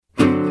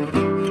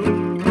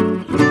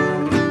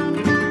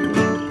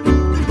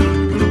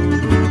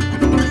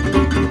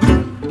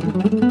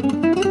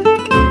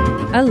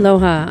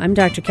Aloha, I'm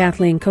Dr.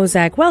 Kathleen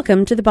Kozak.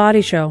 Welcome to The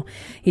Body Show.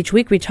 Each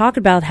week we talk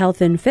about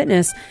health and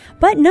fitness,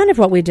 but none of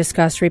what we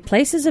discuss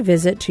replaces a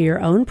visit to your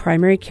own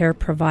primary care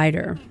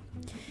provider.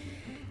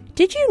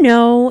 Did you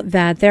know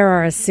that there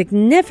are a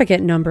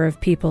significant number of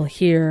people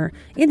here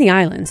in the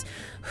islands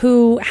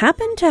who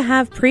happen to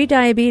have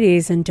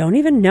prediabetes and don't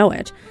even know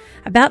it?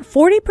 About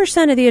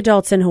 40% of the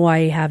adults in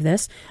Hawaii have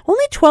this.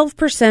 Only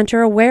 12%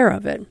 are aware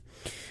of it.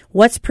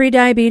 What's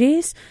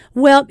prediabetes?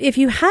 Well, if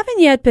you haven't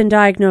yet been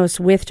diagnosed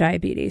with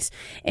diabetes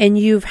and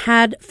you've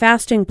had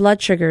fasting blood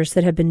sugars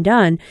that have been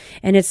done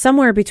and it's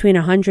somewhere between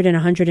 100 and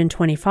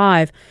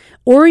 125,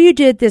 or you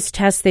did this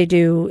test they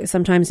do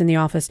sometimes in the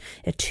office,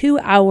 a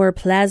 2-hour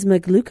plasma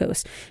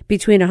glucose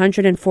between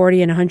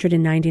 140 and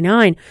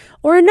 199,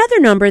 or another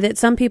number that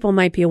some people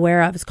might be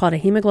aware of is called a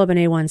hemoglobin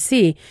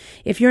A1C.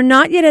 If you're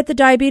not yet at the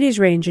diabetes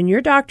range and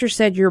your doctor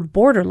said you're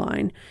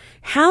borderline,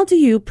 how do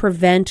you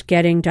prevent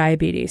getting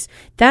diabetes?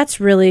 That's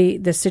really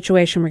the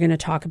situation we're going to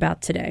talk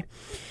about today.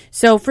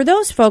 So for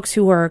those folks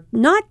who are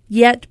not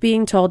yet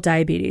being told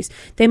diabetes,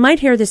 they might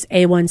hear this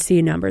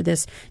A1C number,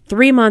 this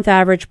 3-month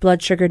average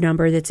blood sugar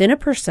number that's in a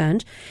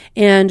percent,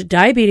 and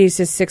diabetes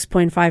is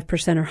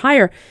 6.5% or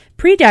higher.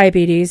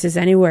 Prediabetes is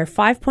anywhere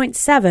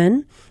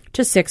 5.7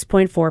 to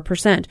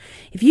 6.4%.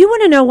 If you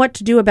want to know what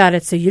to do about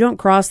it so you don't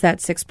cross that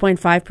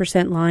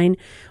 6.5% line,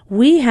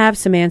 we have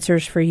some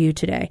answers for you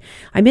today.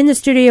 I'm in the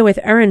studio with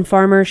Erin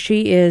Farmer.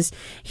 She is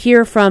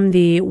here from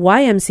the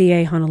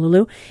YMCA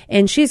Honolulu,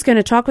 and she's going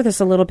to talk with us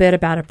a little bit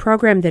about a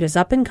program that is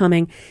up and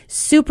coming,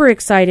 super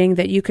exciting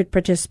that you could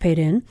participate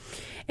in.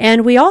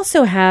 And we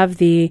also have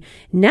the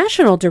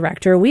national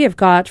director we have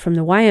got from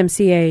the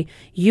YMCA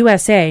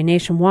USA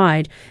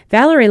nationwide,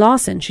 Valerie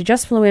Lawson. She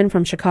just flew in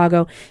from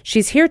Chicago.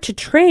 She's here to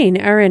train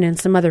Erin and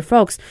some other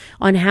folks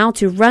on how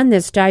to run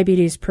this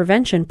diabetes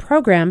prevention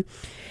program.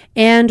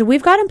 And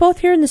we've got them both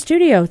here in the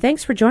studio.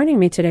 Thanks for joining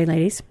me today,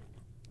 ladies.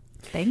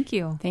 Thank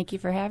you. Thank you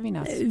for having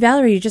us.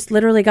 Valerie, you just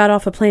literally got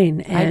off a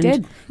plane. And I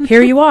did.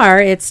 Here you are.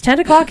 It's 10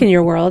 o'clock in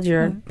your world.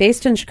 You're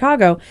based in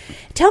Chicago.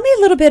 Tell me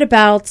a little bit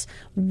about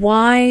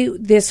why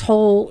this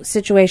whole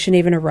situation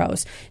even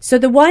arose. So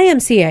the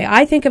YMCA,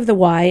 I think of the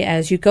Y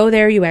as you go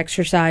there, you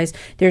exercise.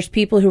 There's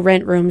people who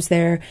rent rooms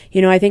there.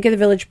 You know, I think of the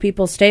village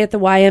people stay at the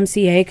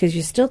YMCA because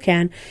you still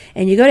can,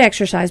 and you go to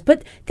exercise.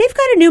 But they've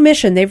got a new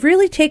mission. They've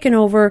really taken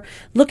over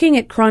looking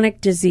at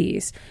chronic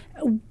disease.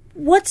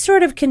 What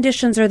sort of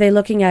conditions are they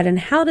looking at, and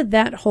how did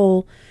that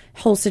whole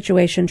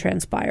situation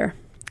transpire?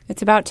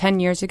 It's about 10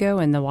 years ago,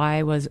 and the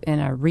Y was in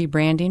a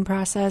rebranding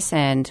process,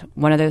 and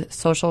one of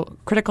the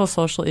critical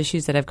social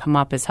issues that have come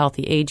up is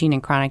healthy aging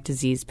and chronic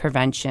disease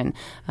prevention.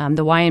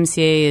 The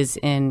YMCA is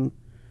in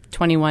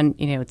 21,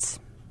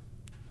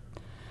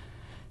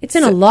 It's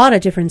in a lot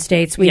of different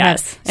states. We have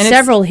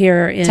several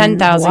here in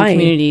 10,000 Hawaii.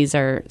 communities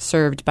are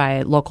served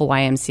by local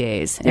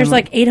YMCAs. There's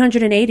like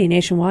 880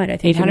 nationwide, I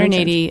think.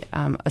 880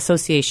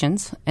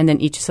 associations, and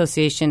then each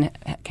association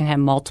can have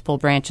multiple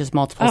branches,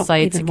 multiple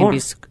sites. It can be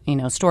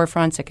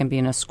storefronts. It can be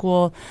in a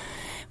school.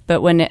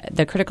 But when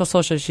the critical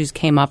social issues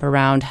came up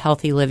around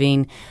healthy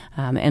living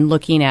and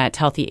looking at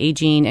healthy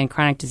aging and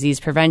chronic disease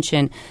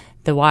prevention,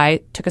 the Y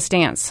took a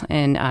stance,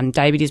 and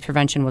diabetes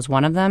prevention was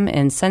one of them.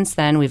 And since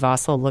then, we've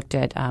also looked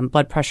at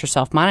blood pressure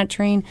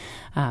self-monitoring,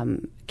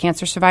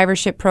 cancer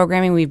survivorship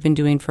programming we've been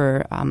doing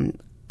for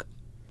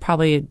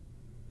probably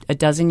a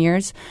dozen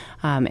years.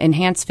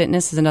 Enhanced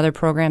Fitness is another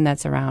program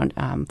that's around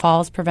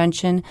falls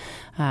prevention.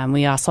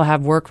 We also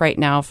have work right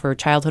now for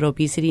childhood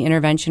obesity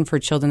intervention for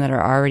children that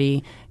are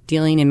already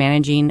dealing and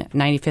managing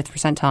 95th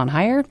percentile and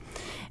higher.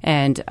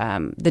 And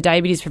the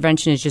diabetes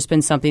prevention has just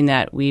been something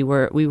that we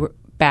were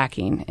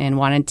backing and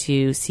wanted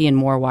to see in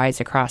more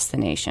Ys across the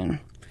nation.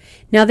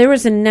 Now, there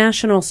was a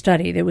national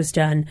study that was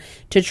done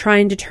to try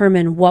and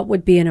determine what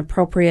would be an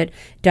appropriate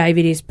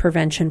diabetes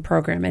prevention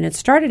program, and it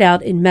started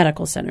out in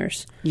medical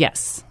centers.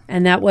 Yes.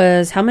 And that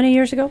was how many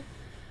years ago?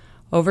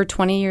 Over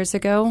 20 years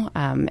ago,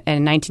 in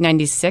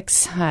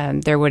 1996,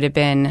 this would have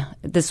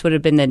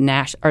been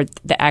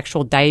the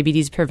actual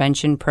diabetes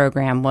prevention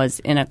program was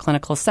in a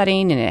clinical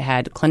setting, and it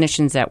had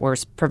clinicians that were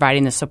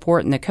providing the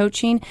support and the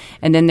coaching.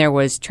 And then there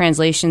was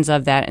translations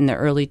of that in the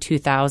early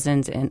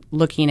 2000s, and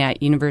looking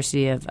at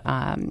University of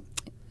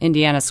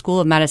Indiana School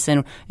of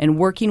Medicine and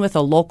working with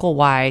a local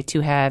Y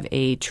to have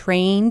a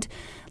trained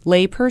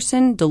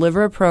layperson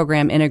deliver a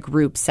program in a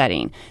group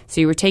setting. So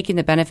you were taking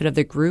the benefit of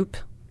the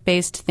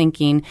group-based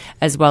thinking,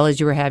 as well as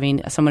you were having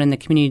someone in the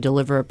community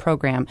deliver a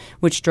program,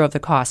 which drove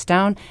the cost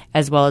down,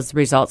 as well as the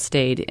results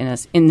stayed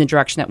in the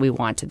direction that we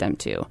wanted them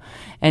to.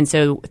 And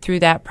so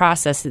through that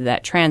process,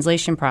 that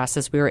translation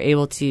process, we were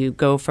able to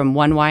go from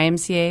one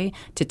YMCA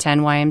to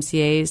 10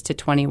 YMCAs to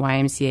 20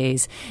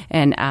 YMCAs,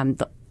 and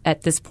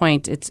at this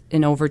point, it's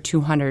in over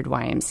 200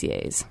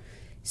 YMCAs.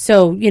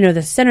 So,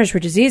 the Centers for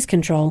Disease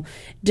Control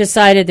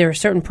decided there were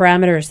certain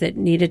parameters that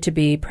needed to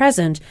be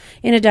present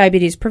in a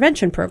diabetes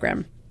prevention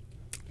program.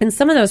 And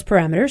some of those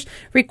parameters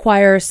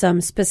require some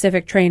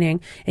specific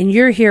training. And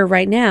you're here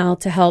right now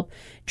to help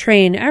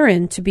train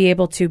Erin to be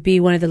able to be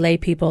one of the lay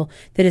people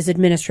that is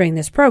administering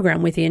this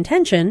program, with the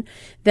intention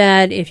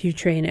that if you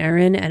train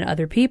Erin and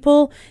other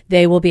people,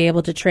 they will be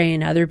able to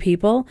train other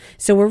people.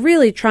 So we're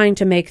really trying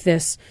to make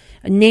this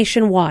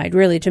nationwide,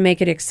 really, to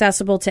make it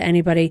accessible to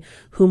anybody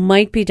who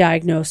might be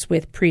diagnosed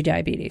with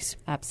prediabetes.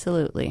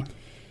 Absolutely.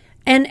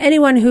 And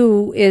anyone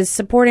who is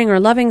supporting or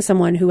loving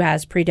someone who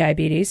has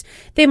prediabetes,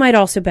 they might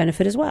also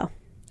benefit as well.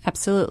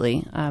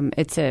 Absolutely.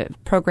 It's a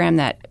program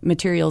that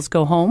materials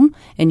go home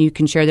and you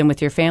can share them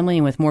with your family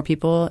and with more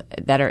people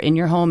that are in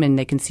your home, and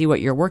they can see what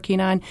you're working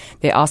on.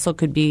 They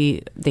could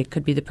be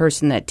the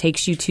person that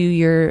takes you to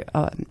your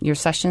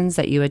sessions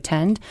that you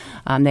attend.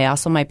 They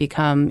also might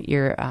become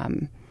your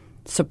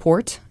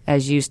support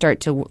as you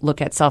start to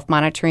look at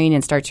self-monitoring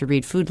and start to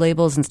read food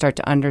labels and start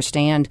to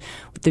understand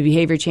the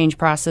behavior change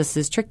process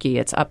is tricky.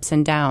 It's ups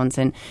and downs,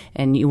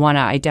 and you want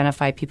to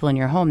identify people in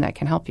your home that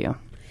can help you.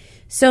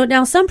 So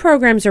now some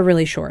programs are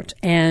really short,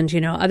 and,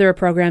 other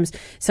programs,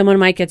 someone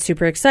might get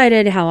super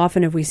excited. How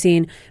often have we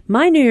seen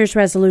my New Year's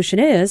resolution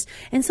is,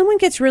 and someone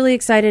gets really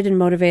excited and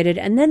motivated,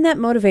 and then that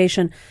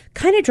motivation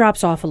kind of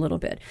drops off a little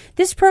bit.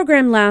 This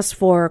program lasts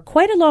for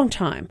quite a long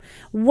time.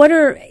 What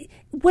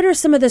are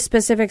some of the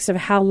specifics of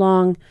how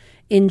long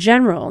in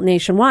general,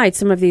 nationwide,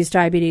 some of these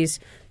diabetes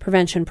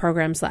prevention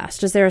programs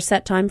last? Is there a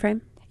set time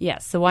frame?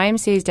 Yes, the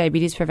YMCA's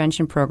Diabetes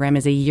Prevention Program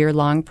is a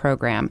year-long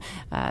program.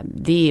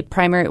 The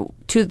primary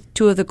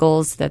two of the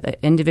goals that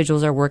the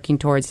individuals are working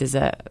towards is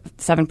a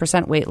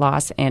 7% weight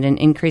loss and an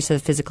increase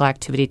of physical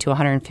activity to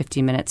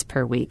 150 minutes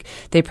per week.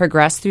 They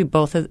progress through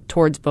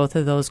towards both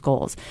of those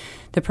goals.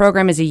 The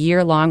program is a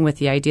year-long with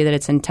the idea that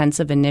it's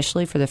intensive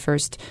initially for the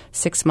first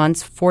 6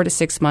 months, 4 to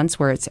 6 months,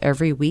 where it's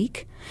every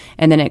week.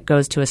 And then it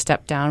goes to a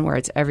step down where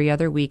it's every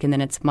other week, and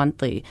then it's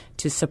monthly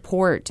to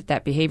support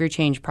that behavior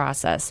change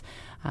process.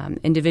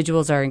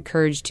 Individuals are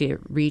encouraged to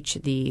reach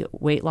the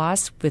weight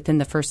loss within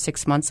the first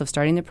 6 months of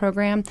starting the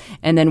program,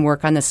 and then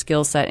work on the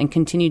skill set and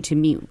continue to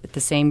meet with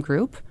the same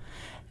group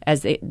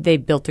as they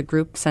built a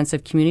group sense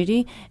of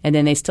community, and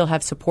then they still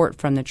have support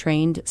from the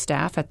trained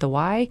staff at the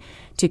Y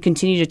to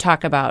continue to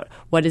talk about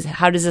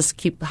how does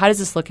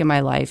this look in my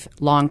life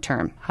long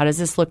term? How does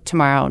this look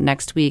tomorrow,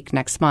 next week,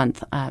 next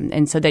month?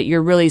 And so that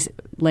you're really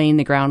laying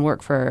the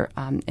groundwork for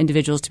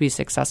individuals to be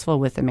successful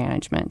with the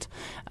management,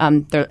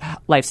 their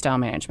lifestyle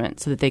management,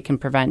 so that they can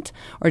prevent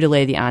or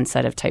delay the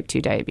onset of type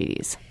 2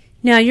 diabetes.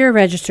 Now, you're a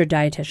registered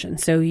dietitian,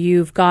 so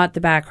you've got the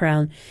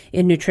background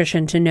in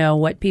nutrition to know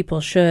what people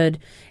should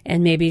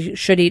and maybe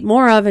should eat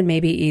more of and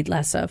maybe eat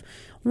less of.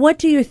 What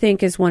do you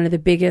think is one of the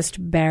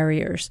biggest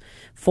barriers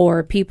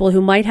for people who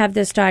might have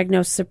this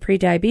diagnosis of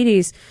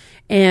prediabetes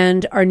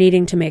and are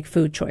needing to make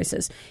food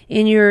choices?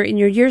 In your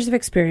years of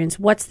experience,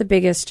 what's the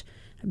biggest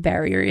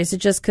barrier? Is it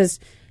just because,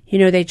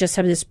 they just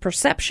have this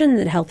perception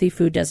that healthy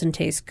food doesn't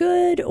taste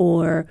good,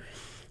 or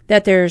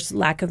that there's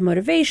lack of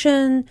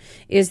motivation?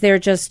 Is there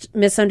just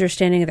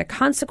misunderstanding of the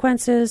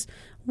consequences?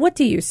 What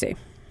do you see?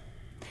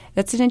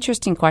 That's an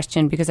interesting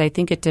question because I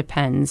think it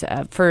depends.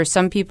 For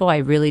some people, I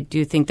really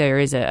do think there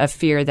is a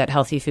fear that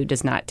healthy food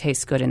does not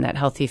taste good and that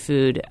healthy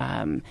food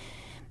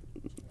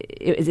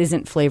it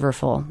isn't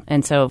flavorful.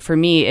 And so for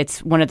me,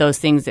 it's one of those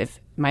things. If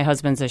my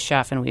husband's a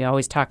chef, and we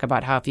always talk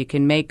about how if you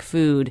can make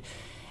food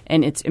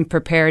and it's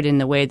prepared in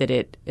the way that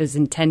it is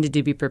intended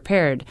to be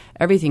prepared,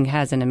 everything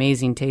has an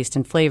amazing taste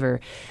and flavor.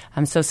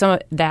 So some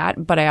of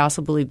that, but I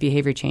also believe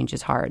behavior change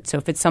is hard. So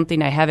if it's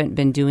something I haven't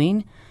been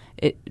doing,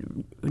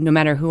 no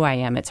matter who I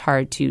am, it's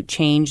hard to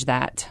change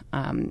that.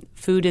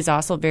 Food is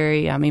also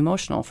very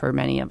emotional for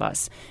many of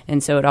us.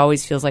 And so it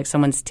always feels like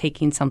someone's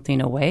taking something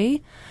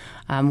away,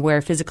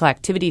 where physical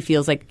activity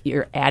feels like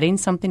you're adding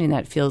something and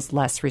that feels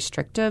less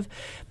restrictive.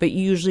 But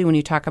usually when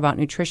you talk about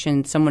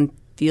nutrition, someone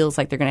feels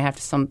like they're going to have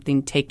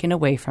something taken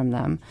away from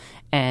them.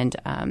 And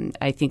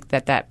I think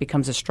that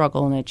becomes a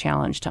struggle and a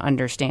challenge to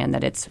understand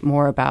that it's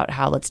more about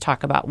let's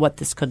talk about what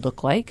this could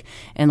look like,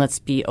 and let's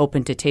be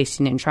open to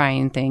tasting and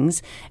trying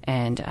things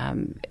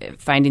and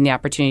finding the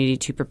opportunity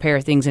to prepare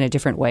things in a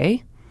different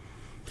way.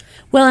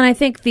 Well, and I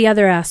think the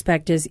other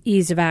aspect is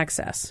ease of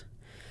access.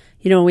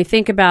 When we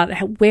think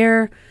about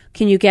where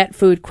can you get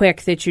food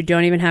quick that you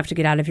don't even have to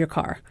get out of your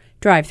car?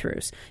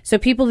 Drive-thrus. So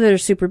people that are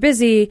super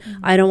busy,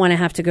 I don't want to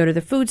have to go to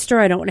the food store.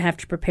 I don't want to have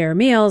to prepare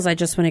meals. I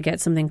just want to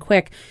get something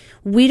quick.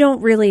 We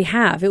don't really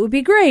have. It would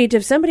be great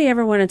if somebody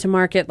ever wanted to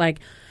market like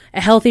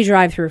a healthy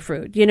drive-through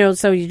food.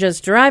 So you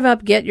just drive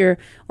up, get your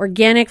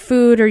organic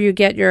food, or you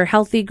get your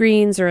healthy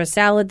greens or a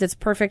salad that's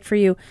perfect for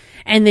you,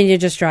 and then you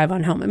just drive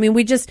on home. I mean,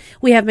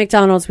 we have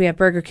McDonald's, we have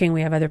Burger King,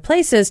 we have other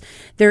places.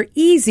 They're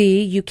easy.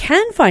 You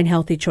can find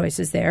healthy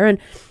choices there. And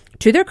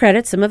to their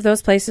credit, some of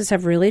those places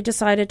have really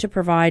decided to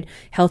provide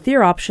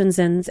healthier options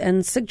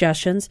and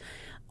suggestions.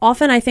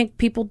 Often I think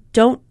people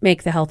don't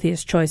make the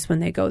healthiest choice when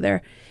they go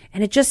there,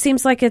 and it just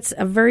seems like it's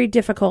a very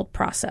difficult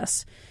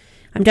process.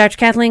 I'm Dr.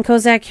 Kathleen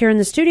Kozak here in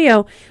the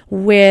studio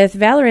with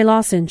Valerie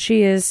Lawson.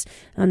 She is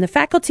on the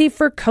faculty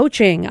for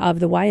coaching of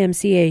the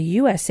YMCA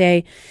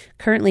USA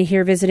currently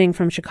here visiting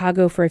from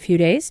Chicago for a few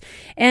days.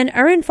 And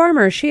Erin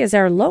Farmer, she is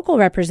our local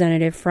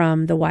representative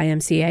from the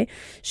YMCA.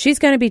 She's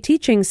going to be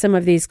teaching some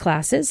of these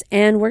classes.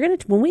 And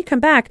when we come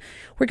back,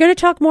 we're going to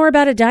talk more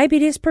about a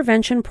diabetes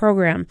prevention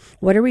program.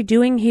 What are we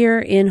doing here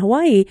in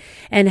Hawaii?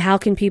 And how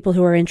can people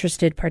who are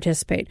interested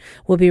participate?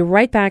 We'll be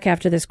right back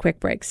after this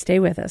quick break. Stay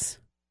with us.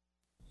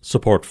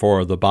 Support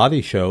for The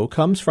Body Show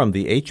comes from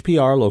the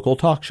HPR Local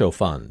Talk Show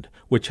Fund,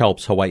 which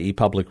helps Hawaii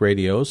Public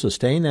Radio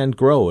sustain and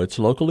grow its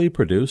locally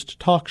produced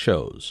talk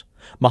shows.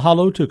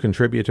 Mahalo to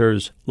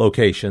contributors,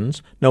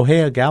 locations,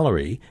 Nohea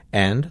Gallery,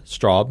 and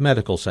Straub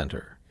Medical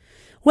Center.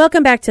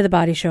 Welcome back to The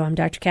Body Show. I'm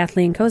Dr.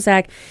 Kathleen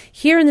Kozak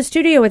here in the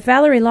studio with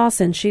Valerie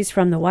Lawson. She's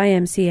from the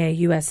YMCA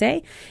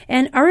USA,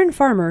 and Erin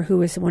Farmer, who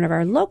is one of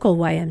our local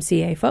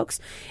YMCA folks,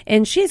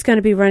 and she's going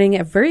to be running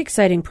a very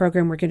exciting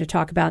program we're going to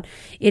talk about.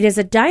 It is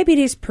a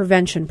diabetes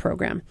prevention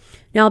program.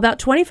 Now, about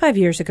 25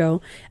 years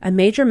ago, a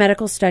major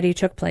medical study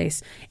took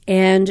place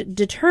and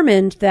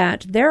determined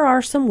that there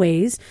are some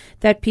ways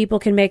that people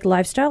can make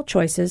lifestyle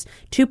choices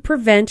to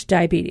prevent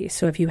diabetes.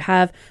 So if you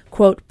have,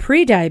 quote,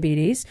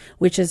 prediabetes,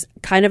 which is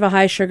kind of a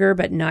high sugar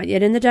but not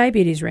yet in the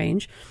diabetes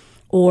range,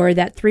 or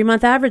that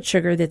 3-month average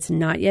sugar that's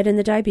not yet in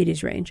the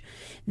diabetes range,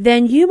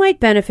 then you might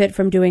benefit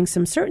from doing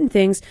some certain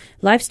things,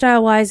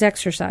 lifestyle-wise,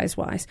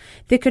 exercise-wise,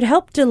 that could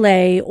help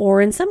delay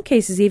or in some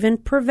cases even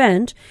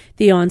prevent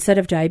the onset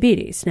of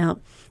diabetes. Now,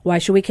 why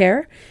should we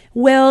care?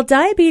 Well,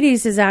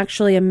 diabetes is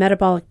actually a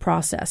metabolic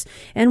process,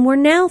 and we're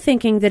now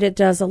thinking that it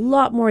does a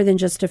lot more than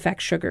just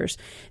affect sugars.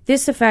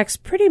 This affects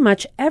pretty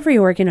much every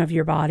organ of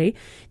your body.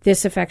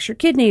 This affects your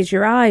kidneys,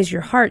 your eyes,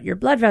 your heart, your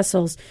blood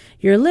vessels,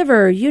 your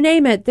liver, you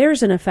name it,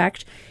 there's an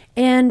effect.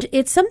 And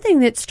it's something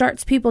that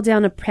starts people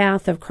down a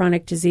path of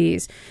chronic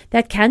disease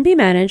that can be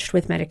managed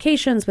with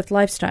medications, with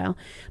lifestyle.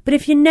 But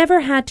if you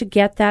never had to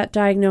get that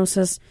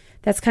diagnosis,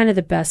 that's kind of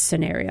the best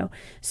scenario.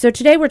 So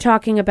today we're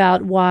talking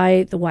about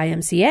why the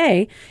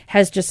YMCA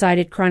has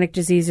decided chronic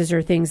diseases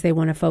are things they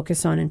want to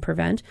focus on and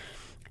prevent,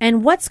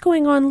 and what's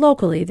going on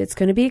locally that's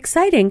going to be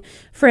exciting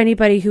for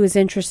anybody who is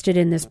interested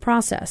in this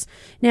process.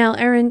 Now,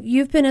 Erin,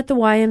 you've been at the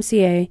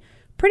YMCA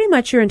pretty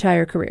much your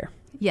entire career.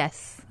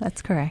 Yes,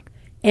 that's correct.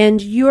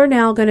 And you're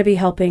now going to be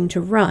helping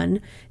to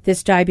run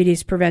this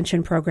diabetes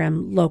prevention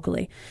program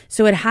locally.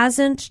 So it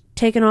hasn't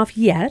taken off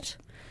yet,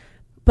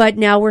 but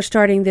now we're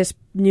starting this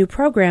new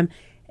program.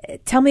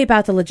 Tell me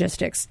about the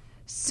logistics.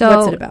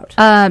 What's it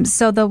about?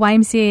 So the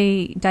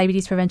YMCA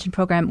Diabetes Prevention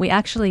Program, we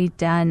actually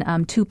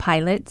done 2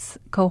 pilots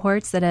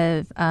cohorts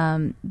that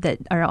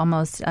are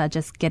almost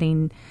just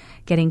getting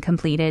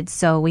completed.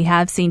 So we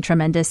have seen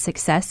tremendous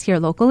success here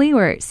locally.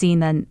 We're seeing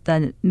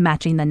the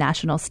matching the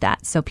national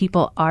stats. So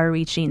people are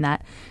reaching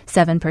that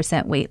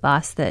 7% weight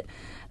loss that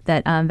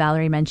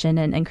Valerie mentioned,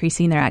 and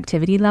increasing their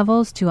activity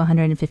levels to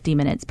 150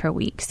 minutes per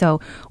week.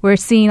 So we're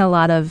seeing a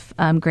lot of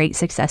great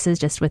successes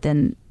just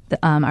within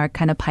our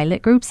kind of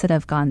pilot groups that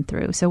have gone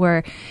through. So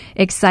we're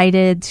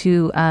excited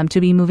to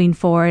be moving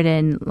forward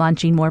and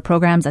launching more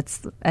programs.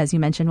 That's, as you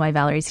mentioned, why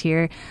Valerie's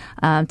here,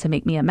 to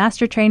make me a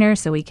master trainer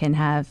so we can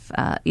have,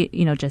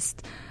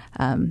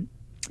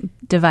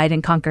 divide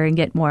and conquer and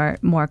get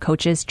more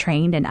coaches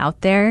trained and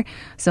out there.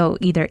 So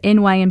either in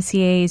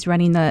YMCAs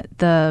running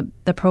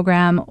the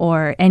program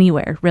or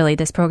anywhere, really.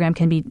 This program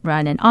can be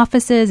run in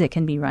offices. It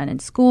can be run in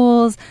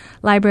schools,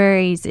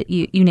 libraries,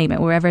 you name it.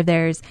 Wherever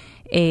there's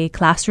a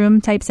classroom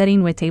type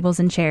setting with tables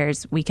and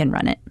chairs, we can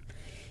run it.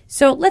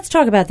 So let's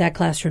talk about that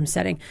classroom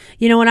setting.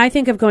 You know, when I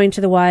think of going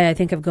to the Y, I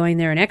think of going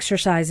there and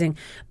exercising,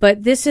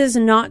 but this is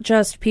not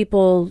just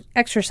people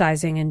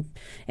exercising and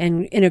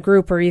in a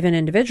group or even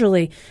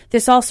individually.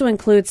 This also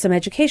includes some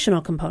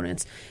educational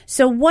components.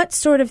 So what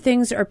sort of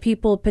things are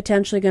people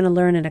potentially going to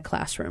learn in a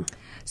classroom?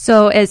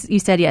 So as you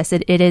said, yes,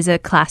 it is a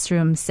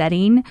classroom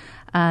setting.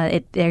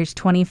 There's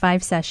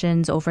 25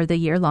 sessions over the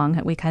year long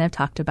that we kind of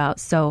talked about.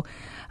 So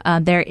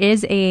there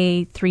is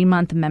a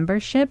 3-month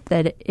membership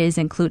that is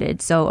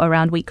included. So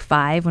around week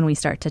 5, when we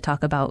start to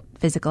talk about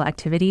physical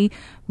activity,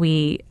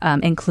 we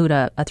include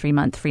a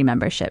 3-month free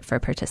membership for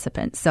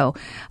participants. So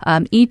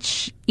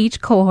each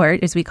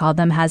cohort, as we call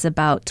them, has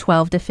about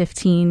 12 to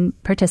 15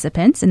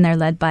 participants, and they're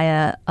led by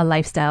a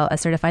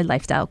certified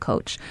lifestyle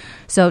coach.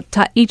 So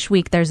each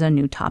week there's a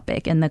new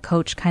topic, and the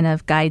coach kind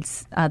of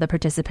guides the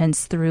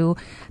participants through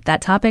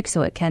that topic.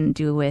 So it can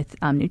do with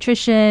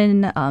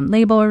nutrition,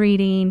 label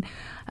reading,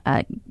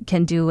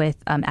 can do with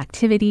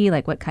activity,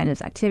 like what kind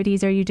of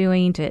activities are you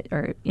doing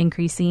or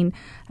increasing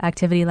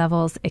activity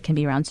levels. It can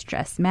be around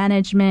stress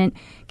management,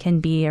 can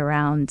be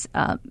around,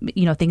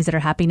 things that are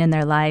happening in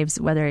their lives,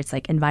 whether it's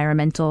like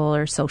environmental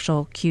or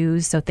social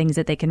cues. So things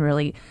that they can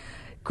really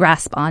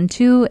grasp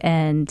onto,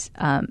 and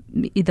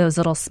those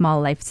little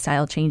small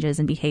lifestyle changes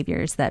and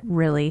behaviors that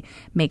really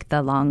make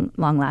the long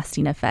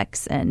lasting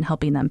effects and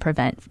helping them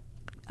prevent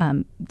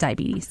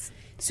diabetes.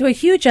 So a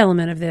huge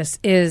element of this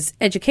is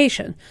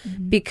education,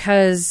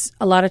 because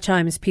a lot of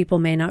times people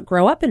may not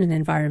grow up in an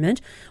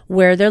environment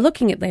where they're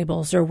looking at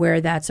labels or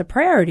where that's a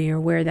priority or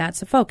where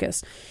that's a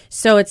focus.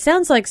 So it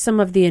sounds like some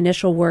of the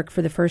initial work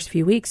for the first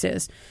few weeks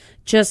is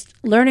just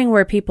learning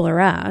where people are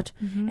at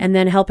and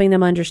then helping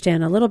them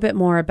understand a little bit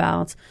more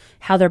about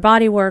how their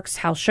body works,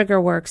 how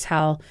sugar works,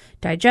 how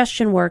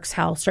digestion works,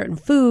 how certain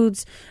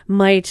foods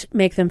might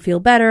make them feel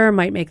better,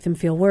 might make them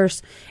feel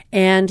worse,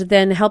 and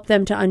then help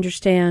them to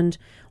understand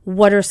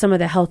what are some of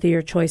the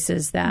healthier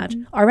choices that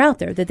are out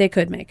there that they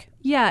could make.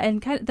 Yeah, and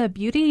kind of the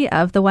beauty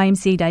of the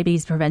YMCA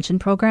diabetes prevention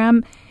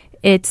program,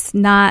 it's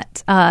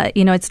not,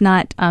 it's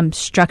not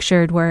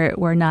structured where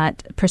we're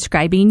not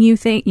prescribing you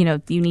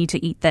you need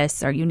to eat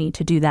this or you need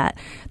to do that.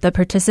 The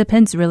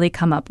participants really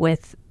come up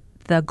with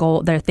the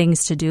goal, their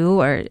things to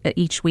do or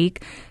each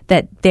week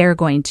that they're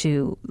going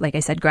to, like I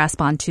said,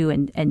 grasp onto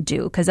and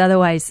do. Because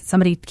otherwise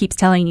somebody keeps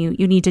telling you,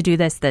 you need to do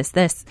this, this,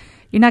 this.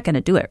 You're not going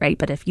to do it, right?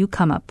 But if you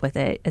come up with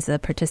it as a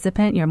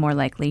participant, you're more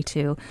likely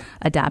to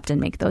adapt and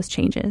make those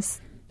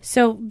changes.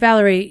 So,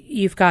 Valerie,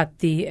 you've got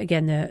the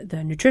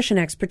nutrition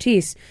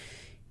expertise.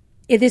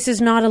 This is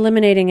not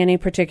eliminating any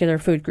particular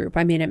food group.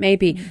 I mean, it may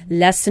be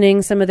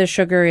lessening some of the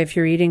sugar if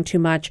you're eating too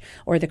much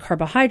or the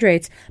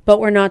carbohydrates, but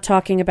we're not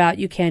talking about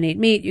you can't eat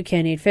meat, you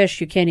can't eat fish,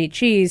 you can't eat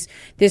cheese.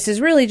 This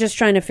is really just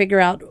trying to figure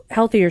out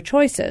healthier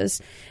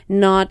choices,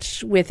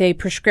 not with a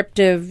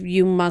prescriptive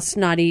you must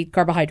not eat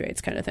carbohydrates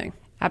kind of thing.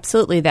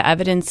 Absolutely. The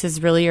evidence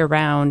is really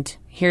around,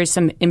 here's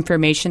some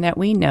information that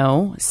we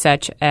know,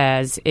 such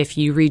as if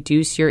you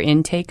reduce your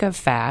intake of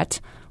fat,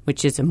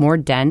 which is more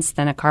dense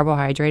than a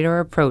carbohydrate or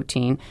a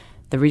protein,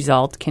 the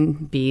result can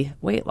be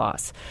weight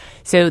loss.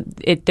 So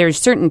there's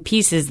certain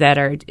pieces that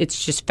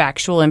it's just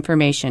factual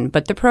information.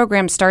 But the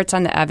program starts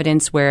on the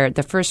evidence where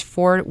the first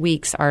 4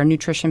 weeks are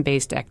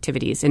nutrition-based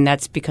activities. And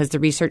that's because the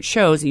research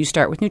shows that you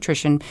start with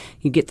nutrition,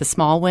 you get the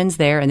small wins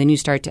there, and then you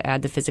start to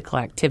add the physical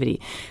activity.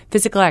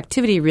 Physical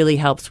activity really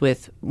helps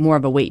with more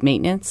of a weight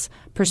maintenance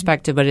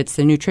perspective, but it's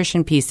the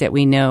nutrition piece that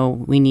we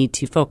know we need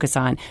to focus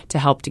on to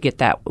help to get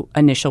that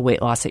initial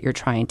weight loss that you're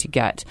trying to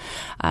get.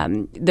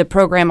 The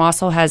program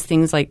also has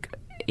things like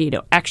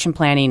action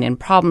planning and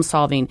problem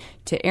solving.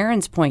 To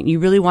Erin's point, you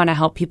really want to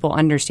help people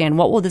understand,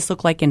 what will this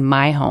look like in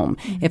my home?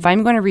 If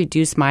I'm going to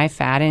reduce my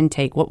fat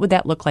intake, what would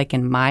that look like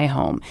in my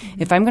home?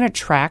 If I'm going to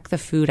track the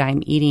food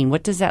I'm eating,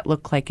 what does that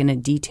look like in a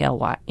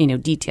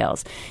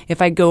details?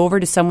 If I go over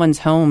to someone's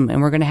home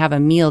and we're going to have a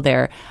meal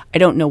there, I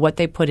don't know what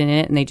they put in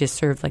it and they just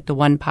serve like the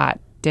one pot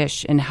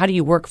dish, and how do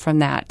you work from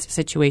that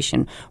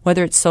situation,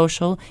 whether it's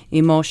social,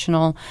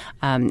 emotional,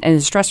 and the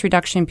stress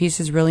reduction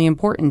piece is really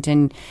important.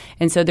 And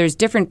so there's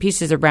different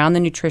pieces around the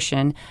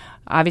nutrition.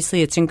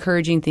 Obviously, it's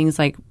encouraging things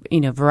like,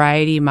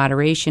 variety,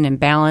 moderation, and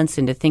balance,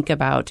 and to think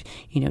about,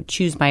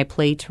 choose my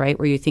plate, right,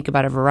 where you think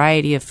about a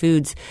variety of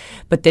foods.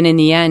 But then in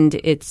the end,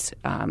 it's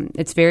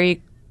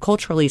very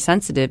culturally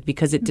sensitive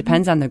because it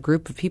depends on the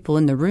group of people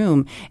in the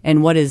room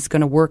and what is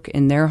going to work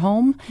in their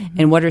home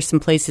and what are some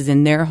places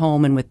in their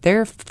home and with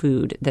their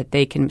food that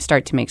they can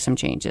start to make some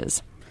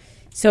changes.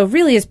 So it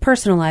really is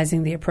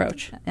personalizing the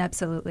approach.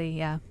 Absolutely,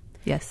 yeah.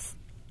 Yes.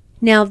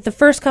 Now, the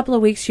first couple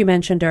of weeks you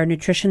mentioned are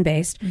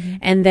nutrition-based,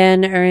 and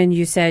then, Erin,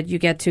 you said you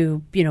get to,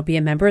 be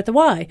a member at the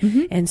Y,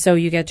 and so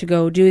you get to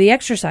go do the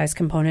exercise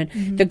component,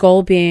 the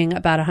goal being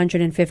about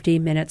 150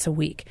 minutes a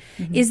week.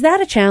 Is that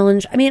a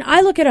challenge? I mean,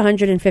 I look at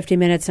 150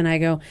 minutes and I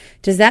go,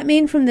 does that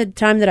mean from the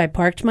time that I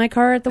parked my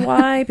car at the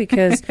Y?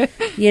 Because,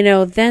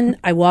 then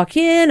I walk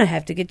in, I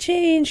have to get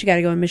changed, you got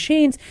to go in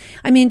machines.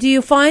 I mean, do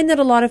you find that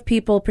a lot of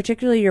people,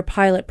 particularly your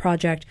pilot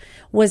project,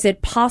 was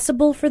it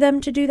possible for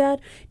them to do that?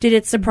 Did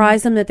it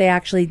surprise them that they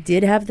actually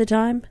did have the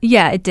time?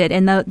 Yeah, it did.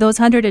 And those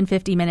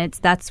 150 minutes,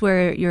 that's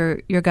where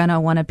you're going to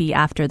want to be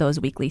after those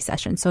weekly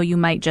sessions. So you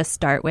might just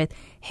start with,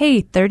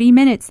 hey, 30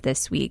 minutes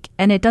this week.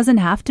 And it doesn't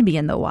have to be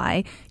in the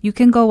Y. You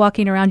can go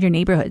walking around your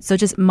neighborhood. So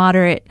just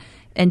moderate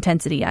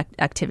intensity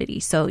activity.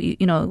 So, you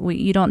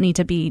don't need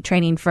to be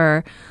training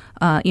for,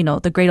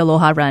 the Great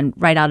Aloha Run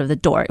right out of the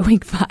door at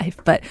week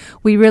 5. But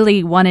we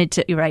really wanted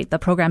to, the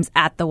program's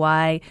at the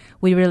Y.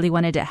 We really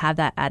wanted to have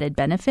that added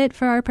benefit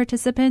for our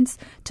participants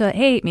to,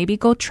 hey, maybe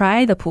go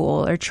try the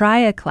pool or try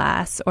a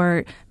class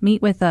or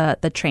meet with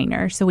the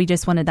trainer. So we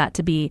just wanted that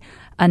to be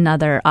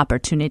another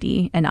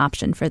opportunity, an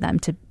option for them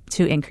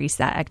to increase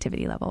that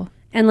activity level.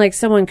 And like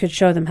someone could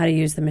show them how to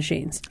use the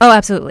machines. Oh,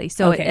 absolutely.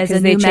 So okay, as a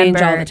they new change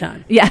member, all the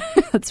time. Yeah,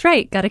 that's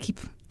right. Got to keep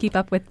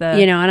up with the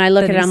and I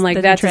look at it, I'm like,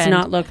 that does trend.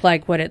 not look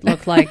like what it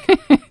looked like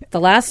the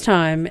last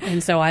time,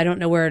 and so I don't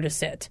know where to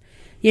sit.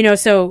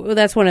 So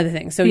that's one of the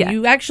things. So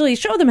you actually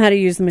show them how to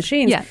use the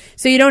machines. Yeah.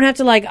 So you don't have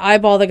to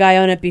eyeball the guy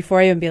on it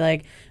before you and be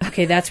like,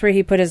 okay, that's where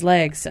he put his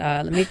legs.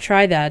 Let me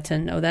try that.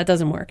 And that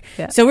doesn't work.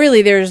 Yeah. So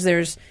really there's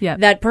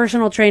that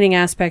personal training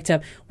aspect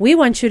of, we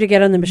want you to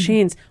get on the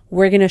machines.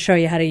 We're going to show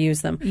you how to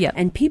use them. Yep.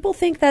 And people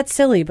think that's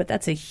silly, but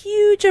that's a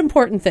huge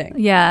important thing.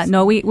 Yeah.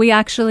 No, we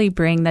actually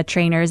bring the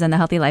trainers and the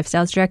healthy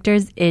lifestyles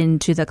directors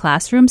into the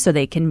classroom so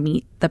they can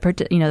meet the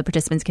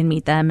participants can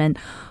meet them and,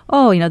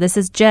 this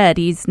is Jed.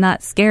 He's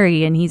not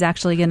scary and he's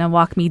actually going to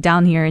walk me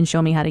down here and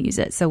show me how to use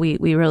it. So we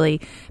really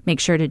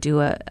make sure to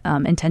do a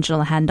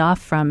intentional handoff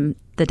from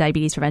the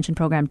diabetes prevention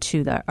program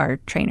to our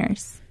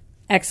trainers.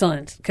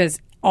 Excellent, because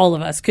all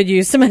of us could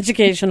use some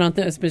education on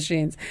those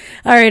machines.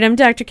 All right, I'm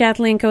Dr.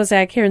 Kathleen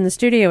Kozak here in the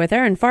studio with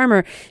Erin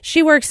Farmer.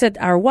 She works at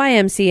our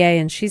YMCA,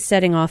 and she's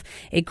setting off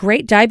a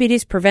great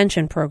diabetes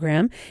prevention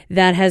program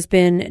that has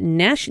been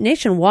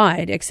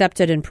nationwide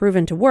accepted and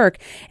proven to work.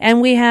 And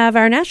we have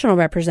our national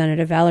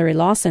representative, Valerie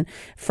Lawson,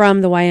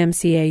 from the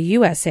YMCA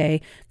USA,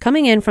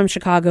 coming in from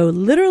Chicago,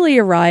 literally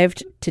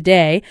arrived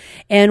today,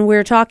 and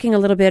we're talking a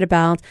little bit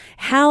about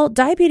how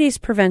diabetes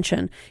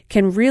prevention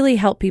can really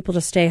help people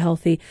to stay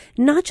healthy,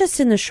 not just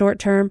in the short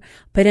term,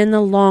 but in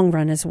the long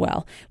run as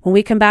well. When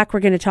we come back, we're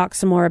going to talk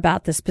some more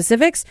about the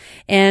specifics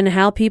and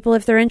how people,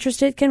 if they're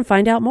interested, can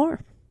find out more.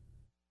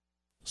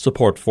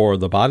 Support for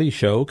The Body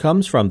Show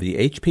comes from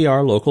the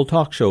HPR Local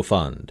Talk Show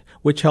Fund,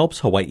 which helps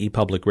Hawaii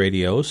Public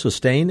Radio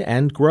sustain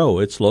and grow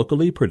its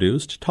locally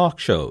produced talk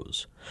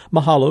shows.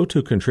 Mahalo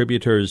to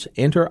contributors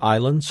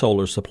Inter-Island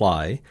Solar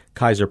Supply,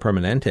 Kaiser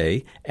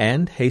Permanente,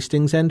 and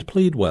Hastings and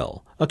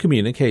Pleadwell, a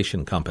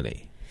communication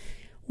company.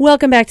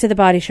 Welcome back to The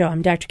Body Show.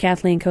 I'm Dr.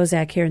 Kathleen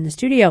Kozak here in the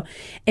studio,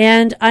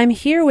 and I'm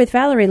here with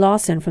Valerie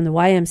Lawson from the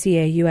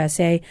YMCA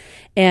USA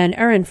and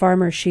Erin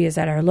Farmer. She is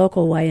at our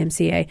local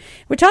YMCA.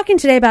 We're talking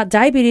today about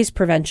diabetes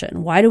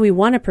prevention. Why do we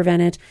want to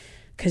prevent it?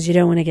 Because you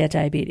don't want to get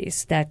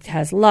diabetes. That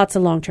has lots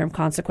of long-term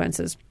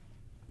consequences.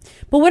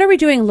 But what are we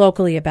doing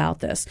locally about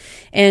this?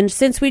 And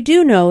since we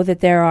do know that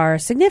there are a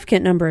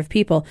significant number of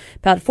people,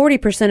 about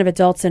 40% of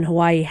adults in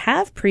Hawaii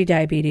have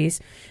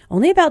prediabetes,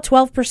 only about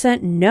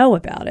 12% know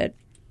about it.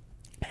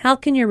 How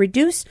can you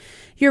reduce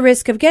your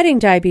risk of getting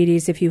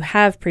diabetes if you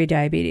have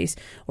prediabetes,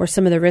 or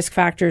some of the risk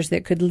factors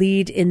that could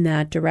lead in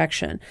that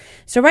direction?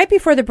 So right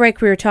before the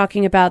break, we were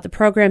talking about the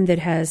program that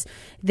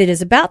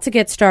is about to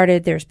get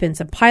started. There's been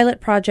some pilot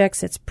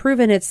projects. It's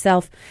proven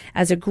itself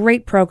as a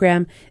great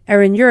program.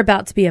 Erin, you're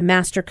about to be a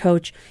master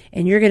coach,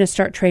 and you're going to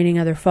start training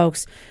other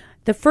folks.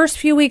 The first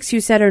few weeks you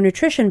said are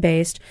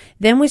nutrition-based.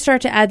 Then we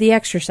start to add the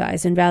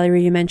exercise. And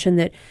Valerie, you mentioned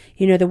that,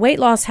 the weight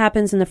loss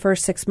happens in the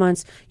first 6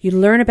 months. You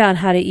learn about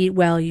how to eat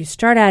well. You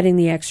start adding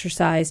the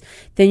exercise.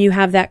 Then you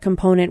have that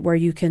component where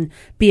you can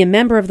be a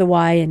member of the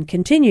Y and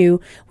continue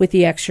with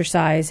the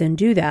exercise and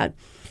do that.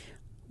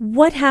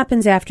 What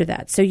happens after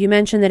that? So you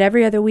mentioned that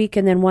every other week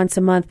and then once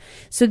a month.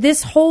 So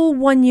this whole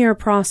 1 year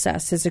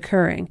process is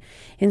occurring.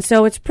 And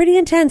so it's pretty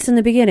intense in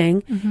the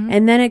beginning,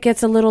 and then it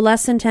gets a little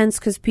less intense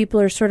because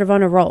people are sort of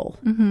on a roll.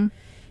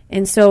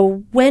 And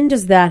so when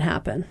does that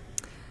happen?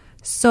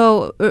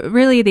 So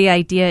really the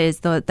idea is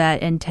that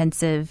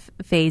intensive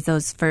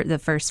phase, for the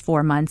first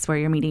 4 months where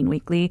you're meeting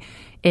weekly,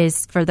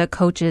 is for the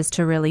coaches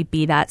to really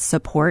be that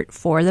support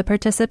for the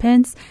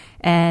participants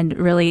and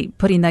really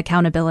putting the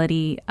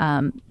accountability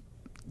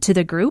to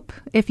the group,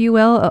 if you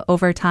will,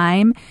 over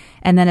time.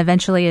 And then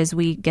eventually as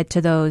we get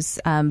to those,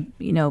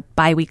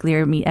 bi-weekly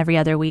or meet every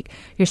other week,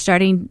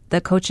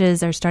 the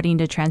coaches are starting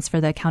to transfer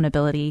the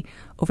accountability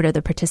over to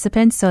the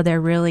participants. So they're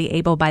really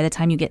able, by the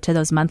time you get to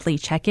those monthly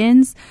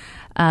check-ins,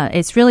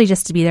 it's really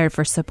just to be there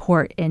for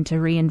support and to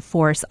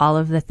reinforce all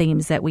of the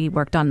themes that we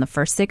worked on the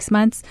first 6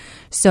 months.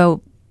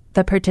 So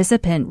the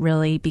participant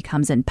really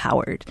becomes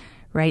empowered.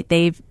 Right,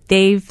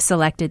 they've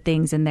selected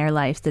things in their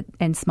lives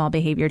and small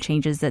behavior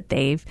changes that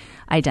they've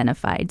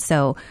identified.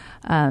 So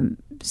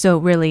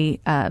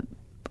really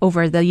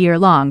over the year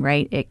long,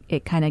 right,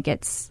 it kind of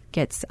gets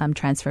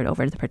transferred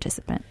over to the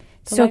participant.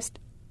 So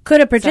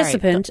could a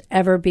participant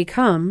ever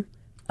become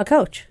a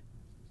coach?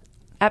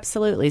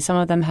 Absolutely, some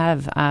of them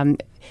have.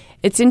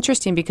 It's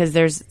interesting because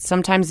there's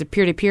sometimes a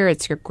peer-to-peer,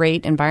 it's a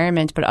great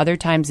environment, but other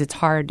times it's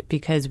hard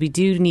because we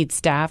do need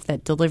staff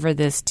that deliver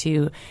this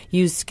to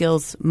use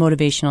skills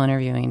motivational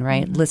interviewing,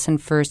 right? Listen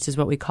first is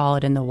what we call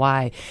it in the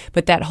Y.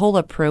 But that whole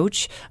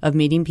approach of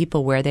meeting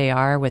people where they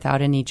are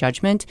without any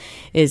judgment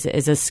is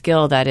a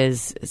skill that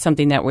is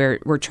something that we're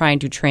trying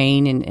to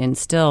train and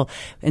instill.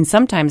 And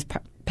sometimes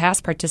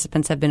past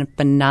participants have been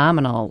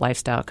phenomenal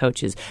lifestyle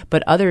coaches,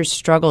 but others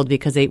struggled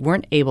because they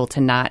weren't able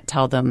to not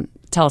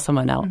tell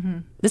someone else,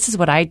 this is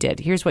what I did,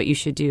 here's what you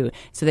should do.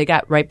 So they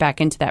got right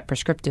back into that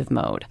prescriptive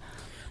mode.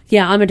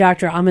 Yeah, I'm a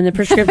doctor. I'm in the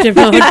prescriptive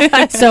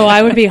mode, so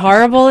I would be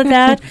horrible at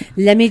that.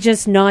 Let me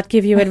just not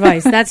give you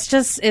advice.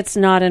 It's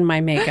not in my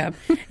makeup.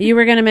 You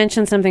were going to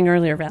mention something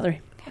earlier,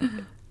 Valerie.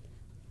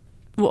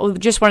 Well,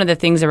 just one of the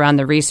things around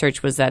the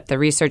research was that the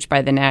research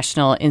by the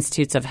National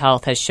Institutes of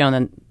Health has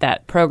shown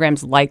that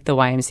programs like the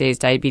YMCA's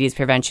Diabetes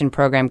Prevention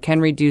Program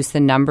can reduce the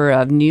number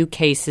of new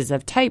cases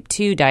of type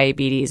 2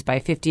 diabetes by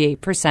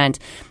 58%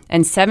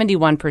 and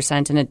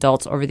 71% in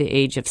adults over the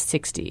age of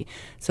 60.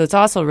 So it's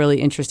also really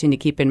interesting to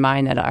keep in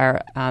mind that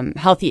our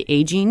healthy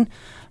aging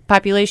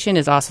population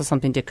is also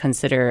something to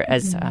consider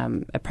as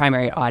a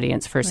primary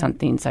audience for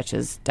something such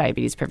as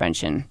diabetes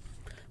prevention.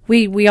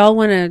 We all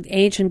want to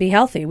age and be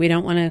healthy. We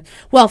don't want to,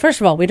 well,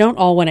 first of all, we don't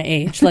all want to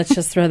age. Let's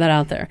just throw that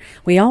out there.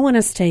 We all want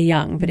to stay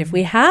young. But if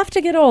we have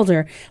to get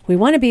older, we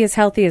want to be as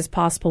healthy as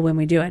possible when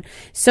we do it.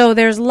 So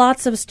there's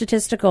lots of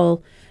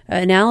statistical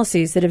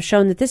analyses that have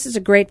shown that this is a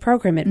great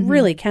program. It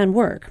really can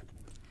work.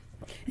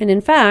 And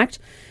in fact,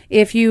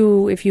 if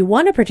you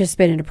want to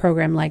participate in a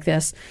program like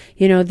this,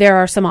 there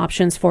are some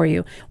options for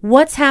you.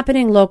 What's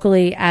happening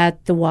locally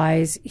at the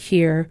Ys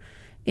here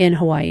in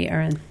Hawaii,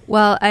 Erin?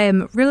 Well, I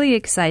am really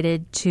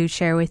excited to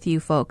share with you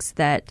folks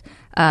that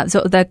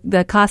so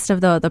the cost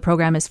of the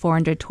program is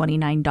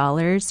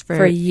 $429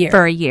 for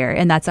a year,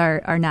 and that's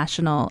our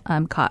national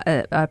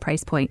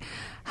price point.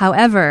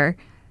 However,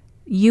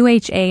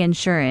 UHA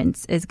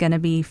insurance is going to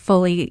be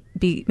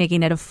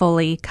making it a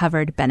fully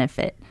covered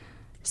benefit.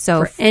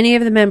 So for any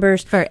of the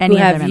members who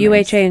have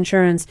UHA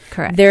insurance,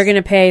 correct, they're going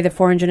to pay the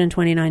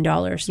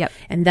 $429. Yep.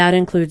 And that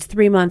includes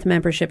 3-month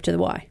membership to the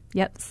Y.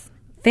 Yep.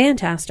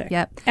 Fantastic.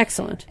 Yep.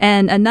 Excellent.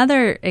 And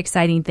another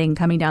exciting thing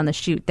coming down the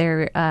chute,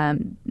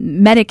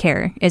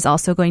 Medicare is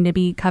also going to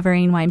be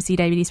covering YMCA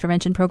diabetes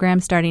prevention program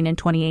starting in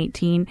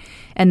 2018.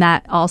 And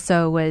that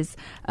also was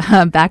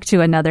back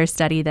to another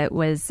study that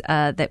was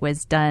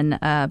done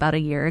about a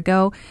year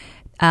ago.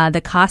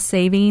 The cost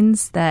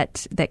savings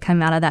that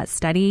come out of that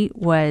study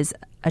was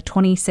a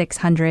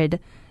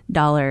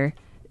 $2,600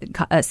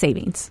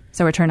 savings.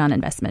 So return on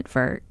investment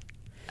for.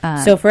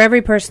 So for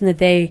every person that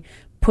they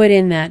put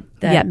in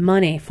that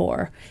money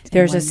for,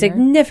 there's a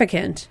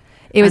significant.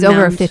 It was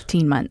over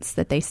 15 months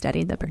that they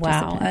studied the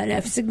participant. Wow,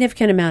 a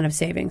significant amount of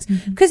savings.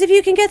 Because if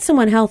you can get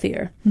someone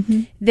healthier,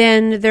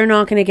 then they're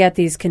not going to get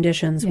these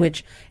conditions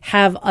which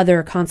have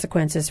other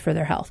consequences for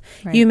their health.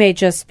 Right. You may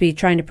just be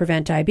trying to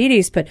prevent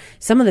diabetes, but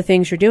some of the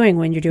things you're doing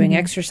when you're doing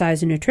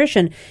exercise and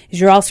nutrition is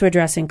you're also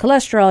addressing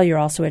cholesterol, you're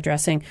also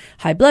addressing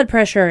high blood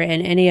pressure,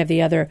 and any of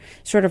the other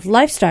sort of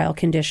lifestyle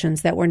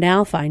conditions that we're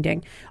now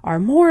finding are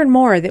more and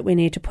more that we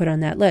need to put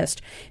on that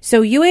list.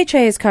 So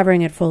UHA is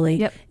covering it fully.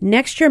 Yep.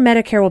 Next year,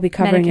 Medicare will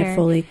be covering it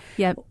fully.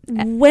 Yep.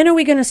 When are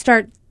we going to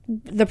start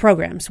the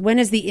programs? When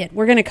is the IT?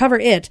 We're going to cover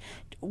it.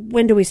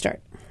 When do we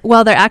start?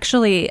 Well, they're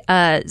actually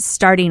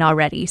starting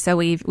already. So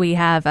we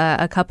have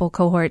a couple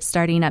cohorts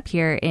starting up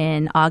here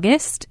in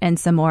August and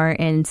some more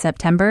in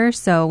September.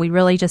 So we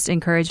really just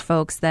encourage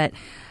folks that,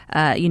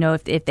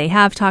 if they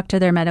have talked to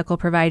their medical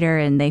provider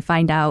and they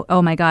find out,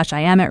 oh my gosh,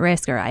 I am at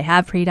risk or I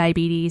have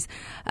prediabetes,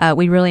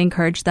 we really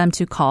encourage them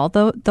to call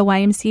the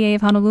YMCA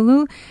of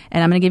Honolulu.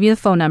 And I'm going to give you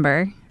the phone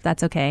number, if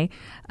that's okay.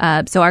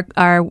 So our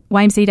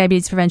YMCA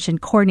Diabetes Prevention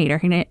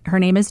Coordinator, her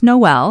name is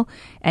Noelle,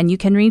 and you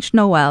can reach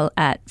Noelle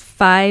at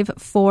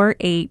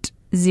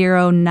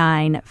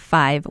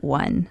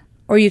 548-0951.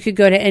 Or you could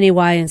go to any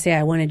Y and say,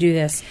 I want to do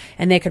this,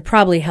 and they could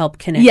probably help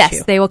connect you.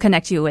 Yes, they will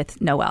connect you with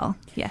Noelle.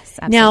 Yes,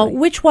 absolutely. Now,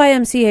 which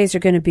YMCAs are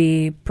going to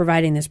be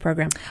providing this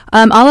program?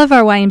 All of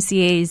our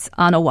YMCAs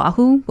on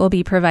Oahu will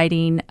be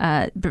providing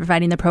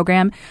the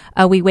program.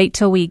 We wait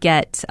till we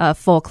get a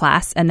full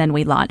class, and then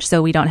we launch.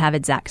 So we don't have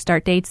exact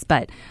start dates,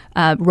 but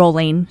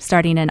rolling,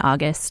 starting in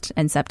August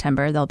and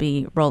September, there'll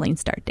be rolling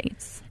start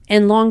dates.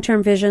 And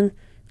long-term vision,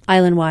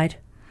 island-wide?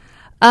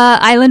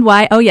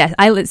 Island-wide. Oh, yes.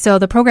 So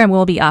the program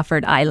will be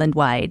offered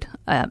island-wide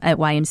at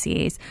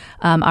YMCAs.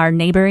 Our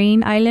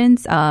neighboring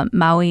islands,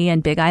 Maui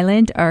and Big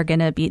Island,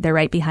 they're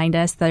right behind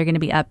us. They're going to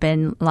be up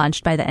and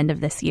launched by the end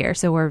of this year.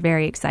 So we're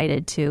very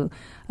excited to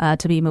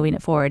be moving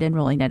it forward and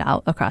rolling it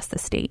out across the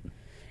state.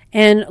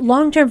 And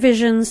long-term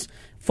visions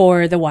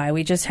for the Y.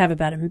 We just have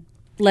about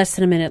less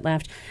than a minute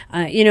left.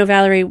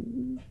 Valerie,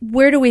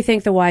 where do we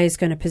think the Y is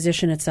going to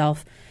position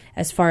itself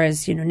as far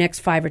as, next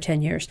 5 or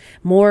 10 years?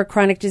 More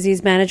chronic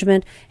disease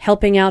management,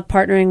 helping out,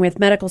 partnering with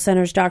medical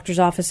centers, doctors'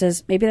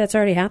 offices. Maybe that's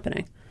already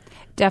happening.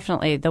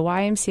 Definitely. The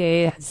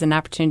YMCA has an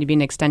opportunity to be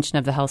an extension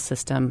of the health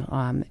system.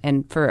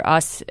 And for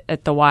us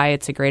at the Y,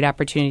 it's a great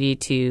opportunity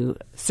to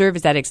serve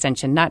as that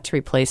extension, not to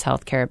replace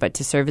healthcare, but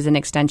to serve as an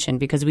extension,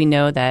 because we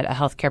know that a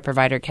healthcare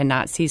provider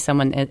cannot see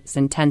someone as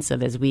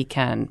intensive as we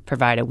can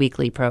provide a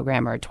weekly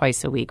program or a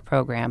twice-a-week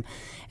program.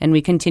 And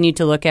we continue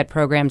to look at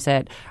programs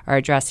that are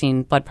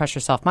addressing blood pressure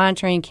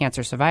self-monitoring,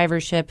 cancer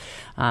survivorship,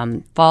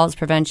 falls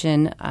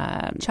prevention,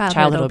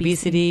 childhood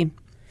obesity.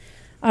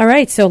 All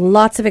right, so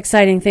lots of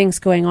exciting things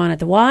going on at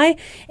the Y.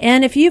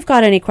 And if you've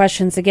got any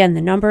questions, again,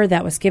 the number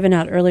that was given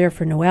out earlier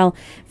for Noelle,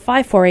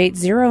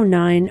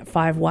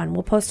 548-0951.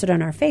 We'll post it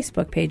on our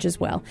Facebook page as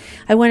well.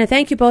 I want to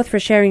thank you both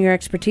for sharing your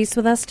expertise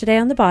with us today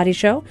on The Body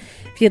Show.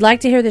 If you'd like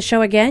to hear the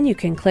show again, you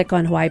can click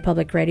on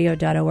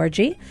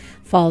hawaiipublicradio.org.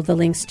 Follow the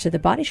links to The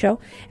Body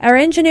Show. Our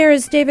engineer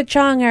is David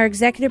Chong, our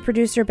executive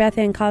producer, Beth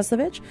Ann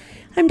Kozlovich.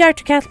 I'm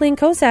Dr. Kathleen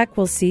Kozak.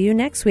 We'll see you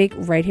next week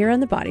right here on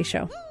The Body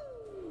Show.